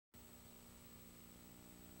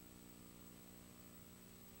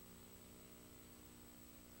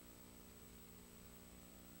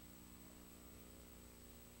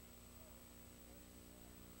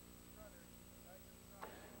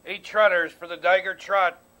The trotters for the Dygert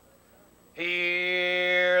Trot.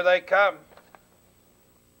 Here they come.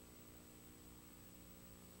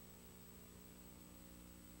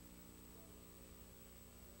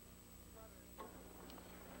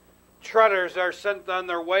 Trotters are sent on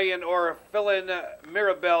their way in fill-in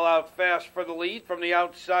Mirabelle out fast for the lead. From the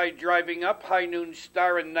outside driving up, High Noon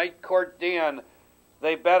Star and Night Court Dan.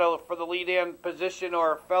 They battle for the lead and position.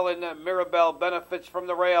 Fill-in Mirabelle benefits from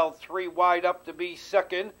the rail. 3 wide up to be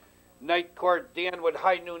second. Night Court Dan with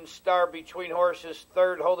High Noon Star between horses.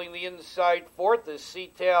 Third, holding the inside. Fourth is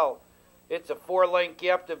Seatail. It's a 4-length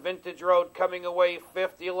gap to Vintage Road coming away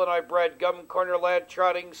fifth. Illinois bred Gum Corner Lad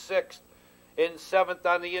trotting sixth. In seventh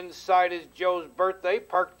on the inside is Joe's Birthday.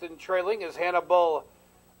 Parked and trailing is Hannibal.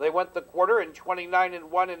 They went the quarter in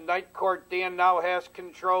 29-1, and Night Court Dan now has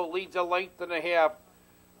control, leads a length and a half.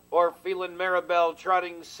 Feeling Maribel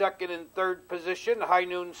trotting second and third position. High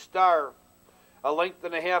Noon Star a length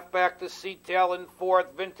and a half back to Seatail in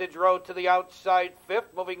fourth. Vintage Road to the outside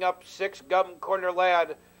fifth. Moving up sixth, Gum Corner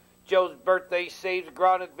Lad. Joe's Birthday saves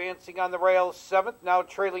ground, advancing on the rails seventh. Now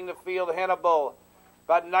trailing the field, Hannibal.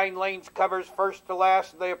 About 9 lanes covers first to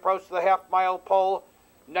last. They approach the half-mile pole.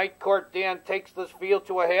 Night Court Dan takes this field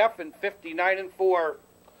to a half in 59-4.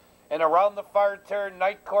 And around the far turn,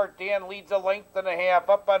 Night Court Dan leads a length and a half.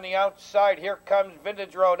 Up on the outside, here comes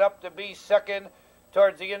Vintage Road up to be second.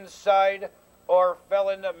 Towards the inside,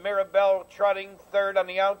 Felon Mirabelle trotting third. On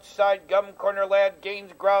the outside, Gum Corner Lad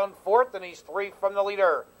gains ground fourth, and he's 3 from the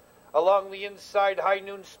leader. Along the inside, High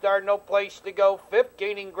Noon Star, no place to go. Fifth,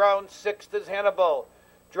 gaining ground sixth is Hannibal.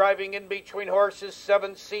 Driving in between horses,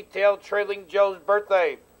 seventh, Seatail, trailing Joe's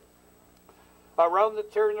Birthday. Around the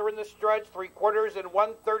turn, they're in the stretch, 3/4 and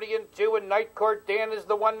 1:30-2, and Night Court Dan is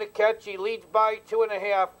the one to catch. He leads by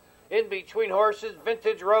 2.5. In between horses,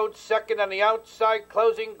 Vintage Road second. On the outside,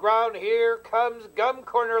 closing ground, here comes Gum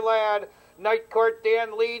Corner Lad. Night Court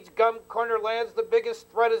Dan leads. Gum Corner Lad's the biggest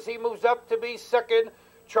threat as he moves up to be second.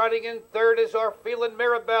 Trotting in third is Feeling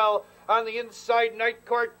Mirabelle. On the inside, Night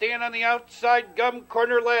Court Dan. On the outside, Gum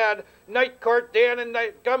Corner Lad. Night Court Dan and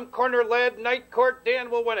Gum Corner Lad. Night Court Dan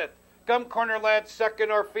will win it. Gum Corner Lad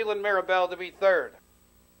second, Feeling Mirabelle to be third.